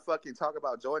fucking talk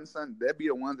about Jordan, son, they'd be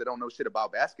the ones that don't know shit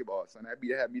about basketball, son. That'd be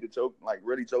to have me to joke, like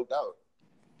really joked out.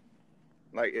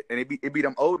 Like, and it be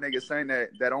them old niggas saying that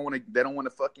they don't want to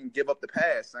fucking give up the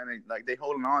past, and they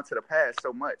holding on to the past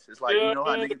so much. It's like, you know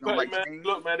how man, niggas don't like man, change.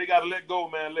 look, man, they gotta let go,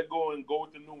 man. Let go and go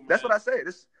with the new, man. That's what I said.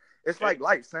 It's like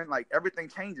life, son. Like everything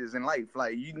changes in life.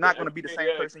 Like you're not gonna be the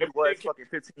same person you was fucking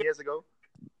 15 years ago.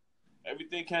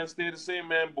 Everything can't stay the same,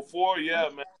 man. Before,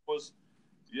 man,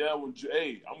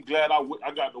 I'm glad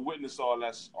I got to witness all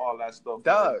that stuff.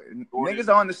 Dog, niggas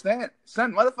don't understand,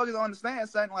 son. Motherfuckers don't understand,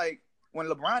 son. Like when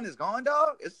LeBron is gone,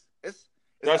 dog, it's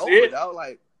that's over, it, dog.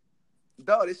 Like,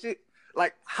 dog, this shit.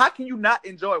 Like, how can you not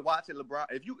enjoy watching LeBron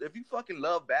if you fucking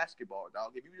love basketball,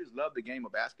 dog? If you just love the game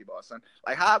of basketball, son.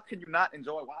 Like, how can you not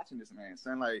enjoy watching this man,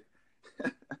 son? Like,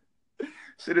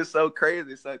 shit is so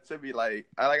crazy, son. To be like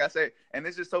I said, and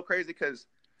it's just so crazy because.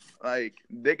 Like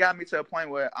they got me to a point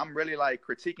where I'm really like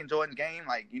critiquing Jordan's game.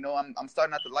 Like, you know, I'm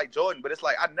starting not to like Jordan, but it's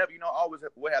like I never, you know, always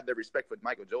will have the respect for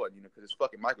Michael Jordan, you know, because it's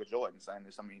fucking Michael Jordan, son.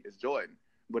 It's Jordan,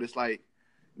 but it's like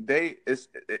the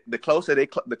closer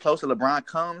LeBron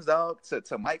comes, dog,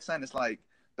 to Mike, son. It's like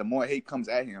the more hate comes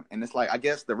at him, and it's like I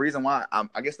guess the reason why I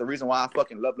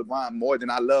fucking love LeBron more than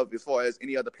I love as far as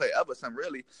any other player ever, son,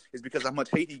 really, is because how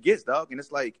much hate he gets, dog, and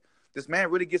it's like. This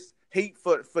man really gets hate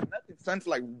for nothing, son. It's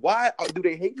like, why do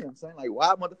they hate him, son? Like,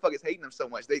 why motherfuckers hating him so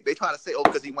much? They try to say, oh,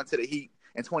 because he went to the Heat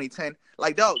in 2010.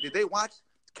 Like, dog, did they watch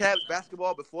Cavs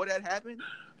basketball before that happened?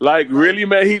 Like really,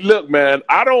 man. Look, man.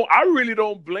 I really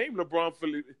don't blame LeBron for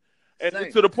it.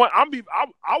 And to the point,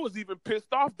 I was even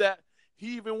pissed off that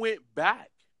he even went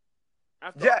back.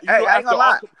 After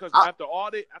all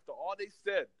they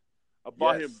said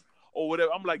about him or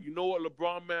whatever, I'm like, you know what,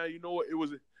 LeBron, man, you know what, it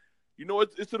was. You know,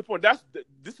 it's to the point.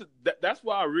 That's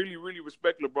why I really, really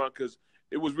respect LeBron because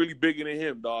it was really bigger than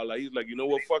him, dog. Like he's like, you know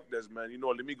what, fuck this, man. You know,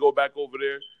 let me go back over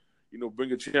there. You know,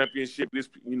 bring a championship. This,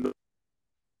 you know,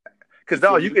 because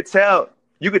dog, you could tell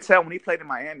when he played in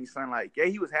Miami, son. Like, yeah,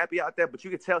 he was happy out there, but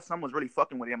you could tell someone was really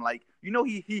fucking with him. Like, you know,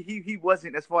 he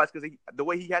wasn't as far as because the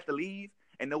way he had to leave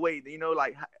and the way, you know,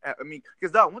 like I mean,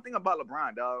 because dog, one thing about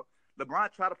LeBron, dog,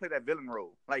 LeBron tried to play that villain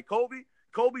role. Like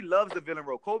Kobe loves the villain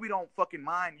role. Kobe don't fucking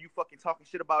mind you fucking talking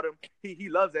shit about him. He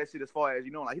loves that shit as far as,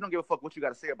 you know, like he don't give a fuck what you got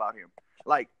to say about him.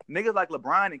 Like niggas like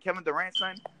LeBron and Kevin Durant,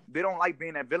 son, they don't like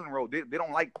being that villain role. They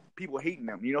don't like people hating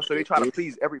them, you know, so they try to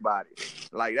please everybody.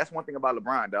 Like that's one thing about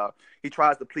LeBron, dog. He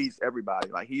tries to please everybody.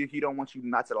 Like he don't want you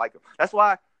not to like him. That's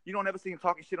why you don't ever see him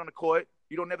talking shit on the court.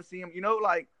 You don't never see him, you know,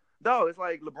 like, dog, it's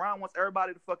like LeBron wants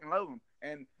everybody to fucking love him.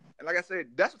 And like I said,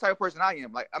 that's the type of person I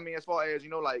am. Like, I mean, as far as, you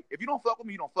know, like, if you don't fuck with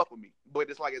me, you don't fuck with me.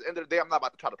 But it's like, at the end of the day, I'm not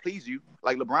about to try to please you.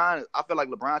 Like, LeBron, I feel like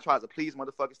LeBron tries to please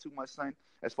motherfuckers too much, son,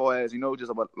 as far as, you know,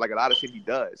 just about, like, a lot of shit he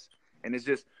does. And it's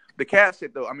just, the Cavs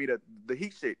shit, though, I mean, the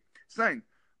Heat shit. Son,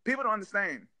 people don't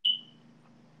understand.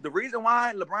 The reason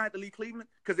why LeBron had to leave Cleveland,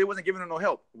 because they wasn't giving him no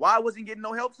help. Why wasn't he getting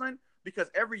no help, son? Because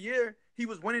every year he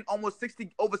was winning almost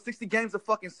over 60 games a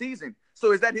fucking season.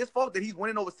 So is that his fault that he's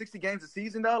winning over 60 games a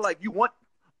season, though? Like, you want,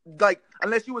 like,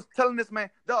 unless you was telling this man,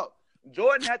 dog,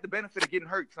 Jordan had the benefit of getting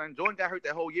hurt, son. Jordan got hurt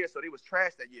that whole year, so they was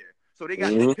trash that year. So they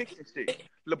got good picks and shit.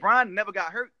 LeBron never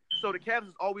got hurt, so the Cavs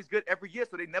was always good every year,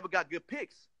 so they never got good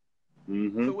picks. So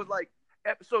it was like,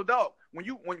 so dog, when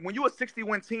you a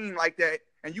 60-win team like that,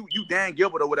 and you Dan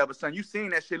Gilbert or whatever, son, you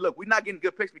seen that shit. Look, we're not getting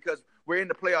good picks because we're in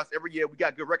the playoffs every year. We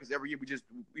got good records every year. We just,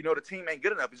 you know, the team ain't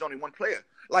good enough. There's only one player.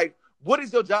 Like, what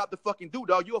is your job to fucking do,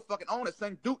 dog? You a fucking owner,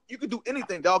 son. You can do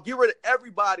anything, dog. Get rid of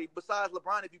everybody besides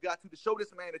LeBron if you got to show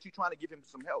this man that you're trying to give him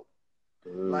some help.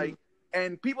 Like,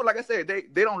 and people, like I said,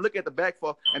 they don't look at the back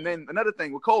for. And then another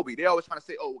thing with Kobe, they always trying to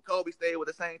say, oh, Kobe stayed with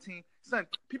the same team. Son,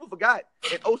 people forgot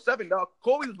in 2007, dog,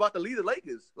 Kobe was about to lead the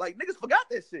Lakers. Like, niggas forgot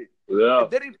that shit. Yeah.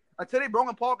 Until they brought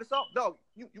in Paul Gasol, dog,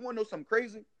 you want to know something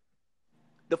crazy?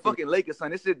 The fucking Lakers,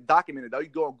 son, this shit documented, dog. You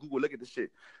go on Google, look at this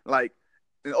shit. Like,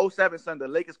 in 2007, son, the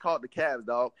Lakers called the Cavs,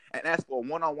 dog, and asked for a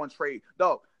one-on-one trade.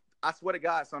 Dog, I swear to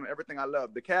God, son, everything I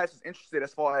love, the Cavs is interested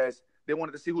as far as they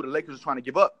wanted to see who the Lakers was trying to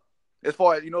give up. As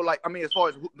far as, you know, like, I mean, as far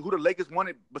as who the Lakers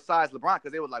wanted besides LeBron,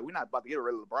 because they was like, we're not about to get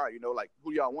rid of LeBron, you know, like,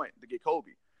 who y'all want to get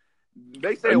Kobe?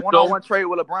 They said one-on-one trade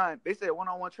with LeBron. They said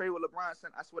one-on-one trade with LeBron,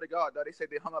 son. I swear to God, dog, they said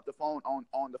they hung up the phone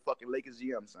on the fucking Lakers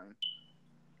GM, son.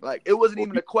 Like, it wasn't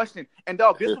even a question. And,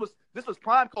 dog, this was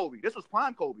prime Kobe. This was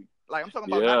prime Kobe. Like, I'm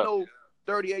talking about not no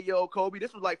 38-year-old Kobe.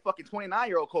 This was like fucking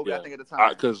 29-year-old Kobe, I think, at the time.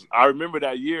 Because I remember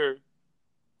that year.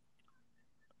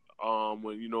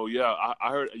 When you know,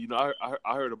 I heard, you know,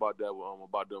 I heard about that,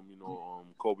 about them, you know,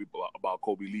 Kobe, about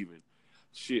Kobe leaving.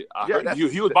 Shit, I heard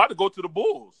he was about to go to the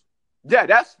Bulls. Yeah,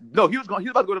 he was about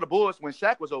to go to the Bulls when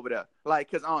Shaq was over there. Like,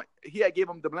 cause he had gave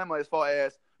him the dilemma as far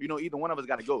as, you know, either one of us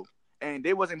got to go. and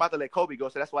they wasn't about to let Kobe go,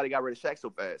 so that's why they got rid of Shaq so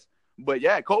fast. But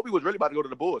yeah, Kobe was really about to go to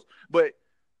the Bulls. But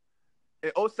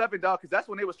in 07, dog, because that's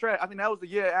when they was trash. I think that was the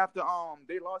year after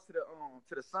they lost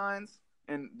to the Suns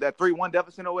and that 3-1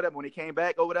 deficit or whatever when they came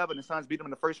back or whatever, and the Suns beat them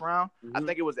in the first round. Mm-hmm. I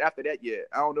think it was after that year.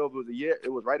 I don't know if it was a year. It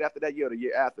was right after that year or the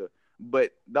year after.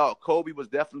 But dog, Kobe was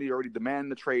definitely already demanding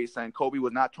the trade, saying Kobe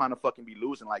was not trying to fucking be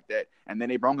losing like that. And then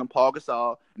they brought him Paul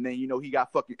Gasol, and then he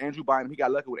got fucking Andrew Bynum. He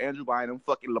got lucky with Andrew Bynum,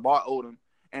 fucking Lamar Odom,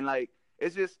 and like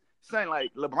it's just saying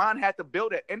like LeBron had to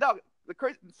build it. And dog, the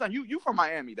crazy son, you from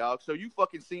Miami, dog, so you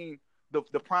fucking seen the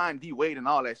prime D Wade and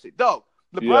all that shit, dog.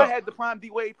 LeBron had the prime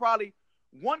D Wade probably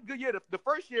one good year. The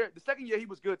first year, the second year he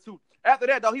was good too. After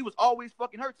that, dog, he was always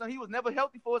fucking hurt. So he was never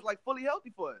healthy for us, like fully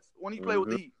healthy for us when he played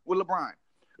with the Heat with LeBron.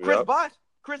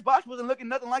 Chris Bosh wasn't looking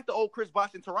nothing like the old Chris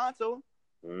Bosh in Toronto.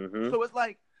 Mm-hmm. So it's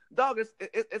like, dog,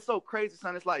 it's so crazy,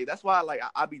 son. It's like that's why like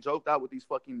I be joked out with these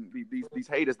fucking these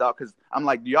haters, dog, because I'm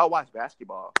like, do y'all watch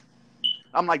basketball?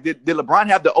 I'm like, did LeBron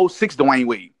have the 06 Dwayne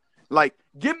Wade? Like,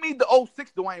 give me the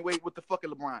 06 Dwayne Wade with the fucking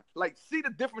LeBron. Like, see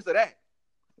the difference of that.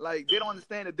 Like, they don't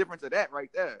understand the difference of that right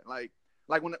there. Like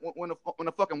when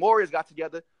the fucking Warriors got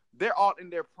together, they're all in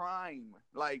their prime.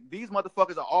 Like, these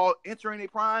motherfuckers are all entering their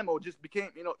prime or just became,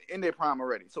 in their prime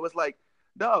already. So it's like,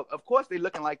 dog, of course they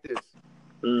looking like this.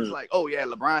 It's like, oh, yeah,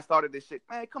 LeBron started this shit.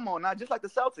 Man, come on now. Just like the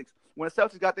Celtics. When the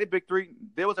Celtics got their big three,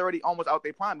 they was already almost out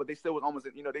their prime, but they still was almost,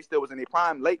 they still was in their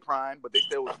prime, late prime, but they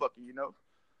still was fucking,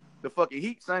 the fucking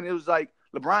Heat, son. It was like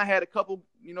LeBron had a couple,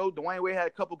 Dwayne Wade had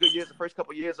a couple good years, the first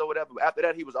couple years or whatever. But after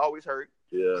that, he was always hurt.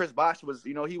 Yeah. Chris Bosh was,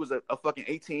 he was a fucking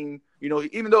 18,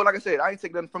 even though, like I said, I ain't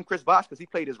taking nothing from Chris Bosh because he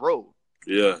played his role.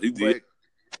 Yeah, he did.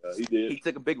 He did. He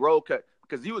took a big role cut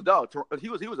because he was, dog, he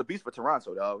was a beast for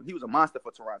Toronto, dog. He was a monster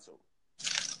for Toronto.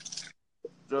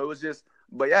 So it was just,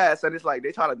 but yeah, son, it's like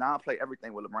they try to downplay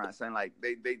everything with LeBron, saying like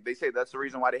they say that's the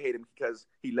reason why they hate him because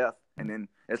he left, and then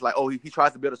it's like, oh, he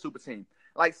tries to build a super team.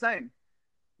 Like saying,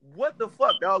 what the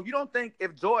fuck, dog? You don't think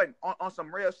if Jordan on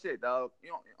some real shit, dog,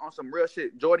 on some real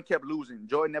shit, Jordan kept losing,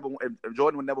 Jordan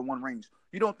would never won rings.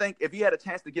 You don't think if he had a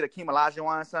chance to get Akeem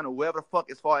Olajuwon, son, or whoever the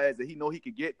fuck, as far as that he know he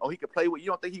could get or he could play with, you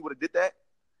don't think he would have did that?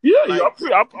 Yeah, like,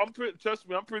 I'm pretty. Trust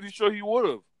me, I'm pretty sure he would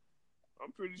have.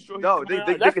 I'm pretty sure. No, they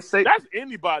can say that's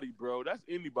anybody, bro. That's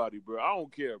anybody, bro. I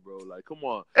don't care, bro. Like, come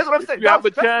on. That's what I'm saying. If you have a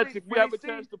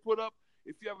chance to put up,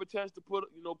 a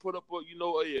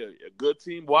good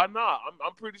team, why not?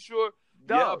 I'm pretty sure.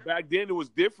 Yeah, back then it was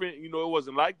different. It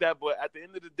wasn't like that. But at the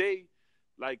end of the day,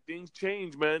 like things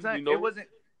change, man. Son,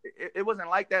 it wasn't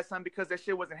like that, son, because that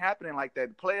shit wasn't happening like that.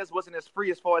 The players wasn't as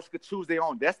free as far as could choose their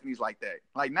own destinies like that.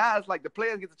 Like now, it's like the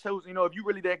players get to choose. If you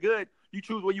really that good, you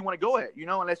choose where you want to go at.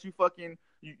 Unless you fucking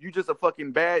you just a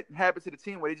fucking bad habit to the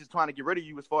team where they just trying to get rid of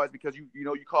you as far as because you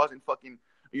causing fucking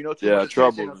too much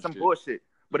trouble or some bullshit.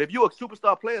 But if you a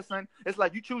superstar player, son, it's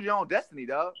like you choose your own destiny,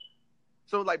 dog.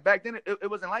 So like back then, it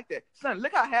wasn't like that, son.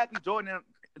 Look how happy Jordan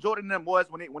and them was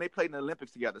when they played in the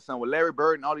Olympics together, son, with Larry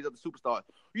Bird and all these other superstars.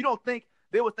 You don't think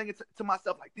they were thinking to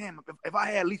myself like, damn, if I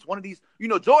had at least one of these,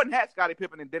 Jordan had Scottie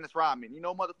Pippen and Dennis Rodman,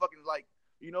 motherfuckers like,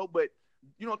 but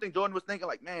you don't think Jordan was thinking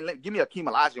like, man, give me Akeem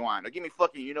Olajuwon or give me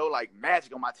fucking, like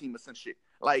Magic on my team or some shit.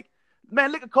 Like,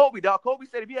 man, look at Kobe, dog. Kobe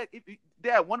said if they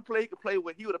had one player he could play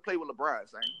with, he would have played with LeBron,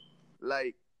 son.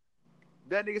 Like,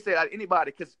 that nigga said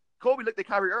anybody, because Kobe looked at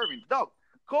Kyrie Irving, dog.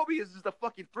 Kobe is just a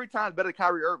fucking 3 times better than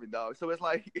Kyrie Irving, dog. So it's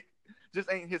like,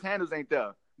 just ain't his handles ain't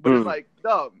there. But it's like,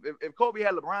 dog, if Kobe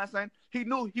had LeBron, son, he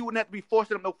knew he wouldn't have to be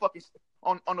forcing him no fucking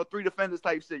on the 3 defenders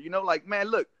type shit. Like, man,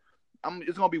 look,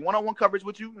 it's gonna be one-on-one coverage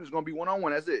with you. It's gonna be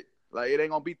one-on-one. That's it. Like, it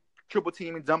ain't gonna be triple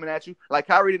teaming, jumping at you. Like,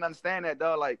 Kyrie didn't understand that,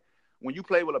 dog. Like, when you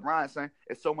play with LeBron, son,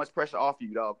 it's so much pressure off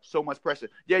you, dog. So much pressure.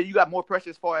 Yeah, you got more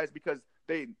pressure as far as because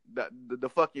the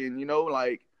fucking,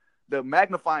 like, the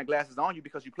magnifying glass is on you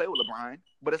because you play with LeBron.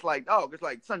 But it's like, dog, it's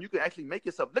like, son, you can actually make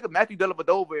yourself. Look at Matthew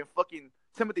Dellavedova and fucking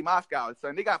Timothy Mozgov,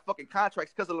 son. They got fucking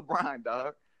contracts because of LeBron,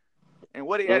 dog. And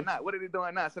what they at now? What are they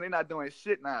doing now? So they not doing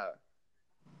shit now.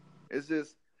 It's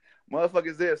just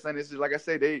motherfuckers there, son. It's just like I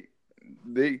say, they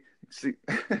see.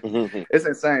 It's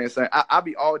insane, son. I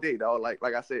be all day, dog. Like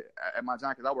I said at my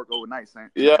job, because I work overnight, son.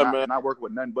 Yeah, man. Man. And I work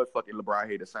with nothing but fucking LeBron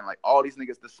haters, son. Like all these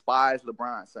niggas despise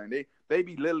LeBron, son. They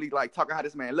be literally like talking how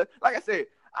this man look. Like I said,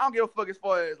 I don't give a fuck as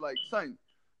far as like, son.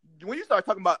 When you start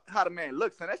talking about how the man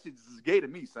looks, son, that shit is gay to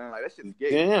me, son. Like that shit is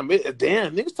gay. Damn,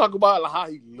 niggas talk about like, how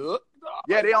he look.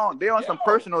 Yeah, they on some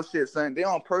personal shit, son. They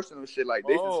on personal shit, like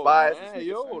they despise. Man,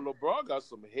 LeBron got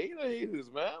some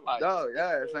haters, man. Like, dog,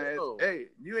 yeah, son. Hey,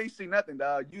 you ain't see nothing,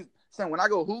 dog. Son, when I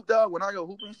go hoop, dog, when I go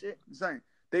hooping shit, son,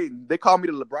 they call me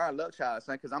the LeBron love child,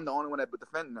 son, because I'm the only one that been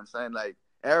defending them, son. Like,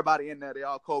 Everybody in there, they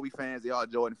all Kobe fans, they all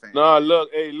Jordan fans. Nah,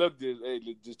 look this. Hey,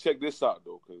 just check this out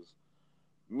though, because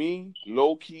me,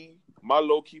 my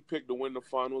low key pick to win the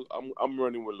finals. I'm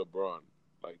running with LeBron.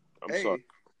 Like, I'm sorry.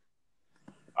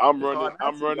 I'm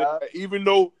running. Even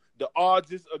though the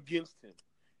odds is against him,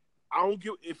 I don't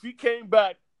give. If he came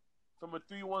back from a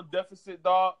 3-1 deficit,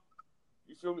 dog,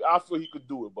 you feel me? I feel he could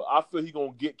do it, but I feel he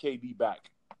gonna get KD back.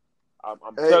 I'm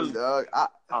telling you.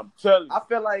 I'm telling you. I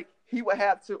feel like he would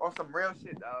have to, on some real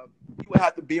shit, dog. He would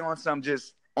have to be on some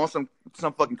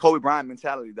fucking Kobe Bryant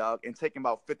mentality, dog, and taking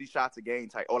about 50 shots a game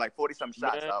type, or like 40-something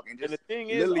shots, dog. And the thing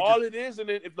is, all it is, and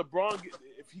then if LeBron,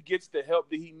 if he gets the help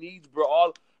that he needs,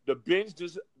 bro, the bench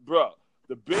just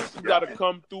got to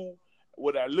come through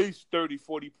with at least 30,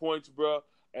 40 points, bro.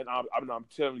 And I'm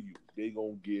telling you, they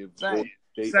gonna give. I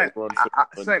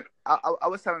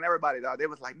was telling everybody, dog. They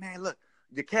was like, man, look,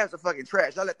 the Cavs are fucking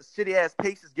trash. Y'all let the shitty ass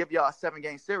Pacers give y'all a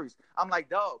 7-game series. I'm like,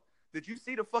 dog. Did you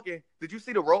see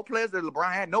the role players that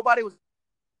LeBron had? Nobody was.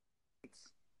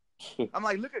 I'm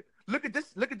like, look at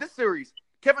this series.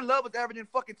 Kevin Love was averaging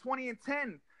fucking 20 and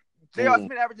 10. J.R.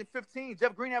 Smith averaging 15.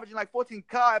 Jeff Green averaging like 14.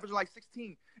 Kyle averaging like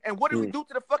 16. And what did we do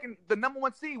to the number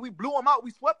 1 seed? We blew them out.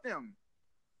 We swept them.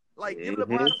 Like, give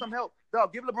LeBron some help.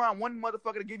 Dog, give LeBron one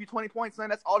motherfucker to give you 20 points, son.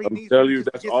 That's all he needs. I'm telling you,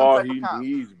 that's all he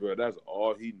needs, bro. That's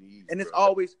all he needs. And it's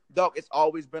always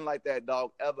been like that,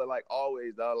 dog. Ever, like,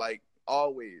 always, dog. Like,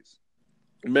 always.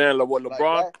 Man, what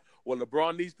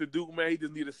LeBron needs to do, man, he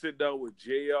just need to sit down with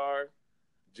J.R.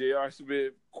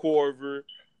 Smith, Corver,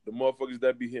 the motherfuckers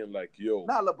that be hitting like, yo.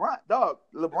 Nah, LeBron,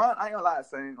 I ain't gonna lie,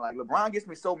 saying like LeBron gets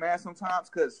me so mad sometimes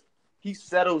because he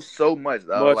settles so much,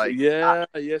 dog. Like, he does.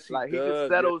 He just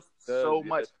settles so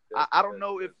much. I don't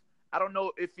know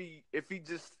if he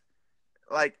just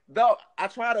like, dog. I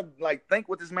try to like think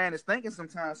what this man is thinking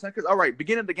sometimes, son. Because all right,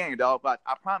 beginning of the game, dog. But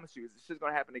I promise you, this shit's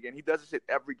gonna happen again. He does this shit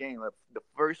every game. Like, the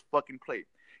first fucking play,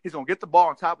 he's gonna get the ball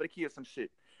on top of the key or some shit.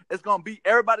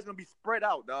 Everybody's gonna be spread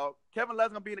out, dog. Kevin Love's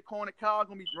gonna be in the corner. Kyle's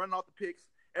gonna be running off the picks.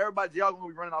 Y'all gonna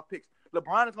be running off picks.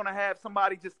 LeBron is gonna have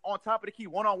somebody just on top of the key,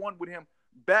 1-on-1 with him.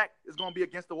 Back is gonna be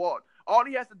against the wall. All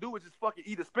he has to do is just fucking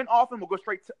either spin off him or go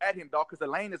straight at him, dog, because the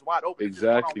lane is wide open.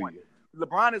 Exactly.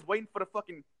 LeBron is waiting for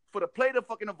the play to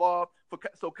fucking evolve,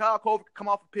 so Kyle Korver can come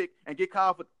off a pick and get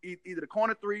Kyle for either the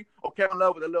corner 3 or Kevin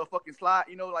Love with a little fucking slide,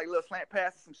 like a little slant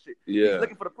pass or some shit. Yeah. He's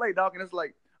looking for the play, dog, and it's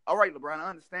like, all right, LeBron, I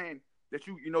understand that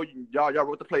y'all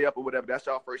wrote the play up or whatever. That's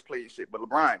y'all first play and shit. But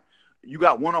LeBron, you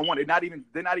got 1-on-1.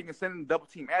 They're not even sending a double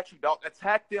team at you, dog.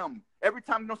 Attack them. Every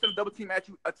time you don't send a double team at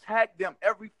you, attack them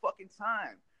every fucking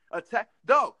time. Attack,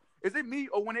 dog. Is it me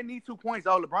or when they need 2 points,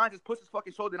 dog? LeBron just puts his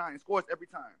fucking shoulder down and scores every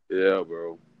time. Yeah,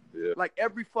 bro. Yeah. Like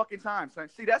every fucking time, son.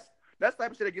 See, that's the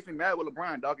type of shit that gets me mad with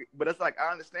LeBron, dog. But it's like,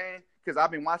 I understand because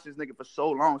I've been watching this nigga for so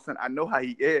long, son. I know how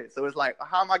he is. So it's like,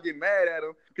 how am I getting mad at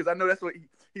him? Because I know that's what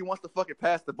he wants to fucking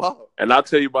pass the ball. And I'll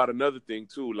tell you about another thing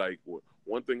too. Like,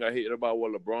 one thing I hate about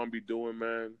what LeBron be doing,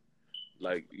 man.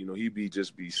 Like,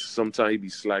 sometimes he be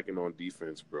slacking on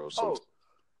defense, bro.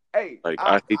 Hey, like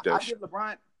I hate that shit.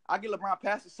 I give LeBron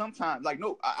passes sometimes. Like,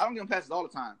 no, I don't give him passes all the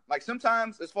time. Like,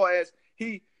 sometimes, as far as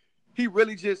he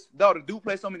really just, dog, the dude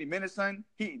plays so many minutes, son.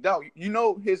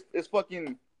 His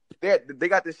fucking, they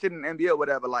got this shit in the NBA or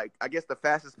whatever. Like, I guess the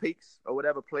fastest peaks or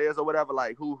whatever, players or whatever,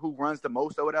 like who runs the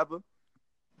most or whatever.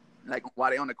 Like, while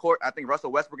they on the court, I think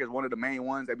Russell Westbrook is one of the main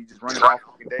ones that be just running all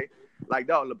fucking day. Like,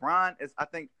 dog, LeBron is, I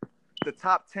think, the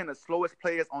top 10 of slowest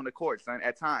players on the court, son,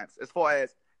 at times. As far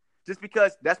as, just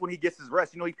because that's when he gets his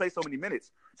rest. He plays so many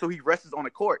minutes, so he rests on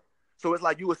the court. So it's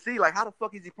like, you will see, like, how the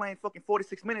fuck is he playing fucking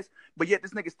 46 minutes, but yet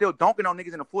this nigga still dunking on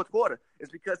niggas in the fourth quarter?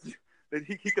 It's because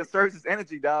he conserves his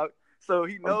energy, dog. So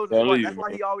he knows that's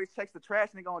why he always checks the trash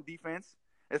nigga on defense,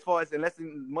 as far as unless the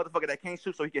motherfucker that can't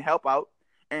shoot so he can help out.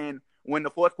 And when the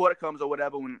fourth quarter comes or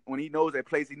whatever, when he knows that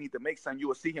plays he need to make, son, you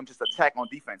will see him just attack on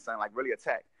defense, son, like really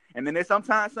attack. And then there's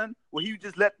sometimes, son, where he'll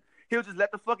just let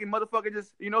the fucking motherfucker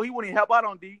just, he wouldn't even help out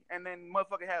on D, and then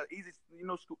motherfucker had easy,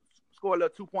 score a little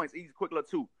 2 points, easy, quick little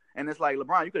 2. And it's like,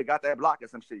 LeBron, you could have got that block or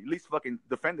some shit. At least fucking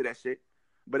defended that shit.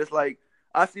 But it's like,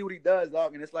 I see what he does,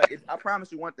 dog, and it's like, I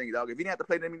promise you one thing, dog. If he didn't have to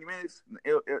play that many minutes,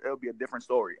 it'll be a different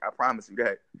story. I promise you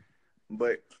that.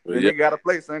 But the nigga got to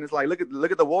play, son. It's like, look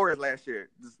at the Warriors last year.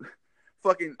 Just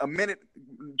fucking a minute,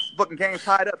 fucking game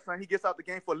tied up, son. He gets out the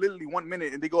game for literally 1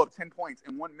 minute, and they go up 10 points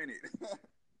in 1 minute.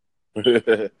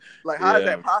 Like, how is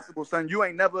that possible, son? You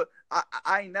ain't never.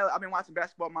 I ain't never. I've been watching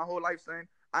basketball my whole life, son.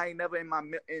 I ain't never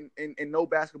in no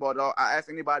basketball, dog. I ask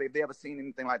anybody if they ever seen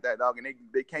anything like that, dog, and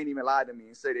they can't even lie to me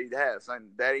and say they have, son.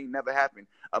 That ain't never happened.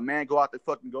 A man go out the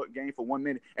fucking game for 1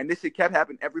 minute, and this shit kept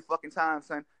happening every fucking time,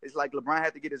 son. It's like LeBron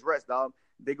had to get his rest, dog.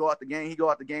 They go out the game. He go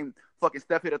out the game. Fucking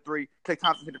Steph hit a 3. Klay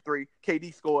Thompson hit a 3.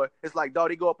 KD scored. It's like, dog,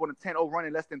 they go up on a 10-0 run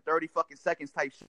in less than 30 fucking seconds type shit.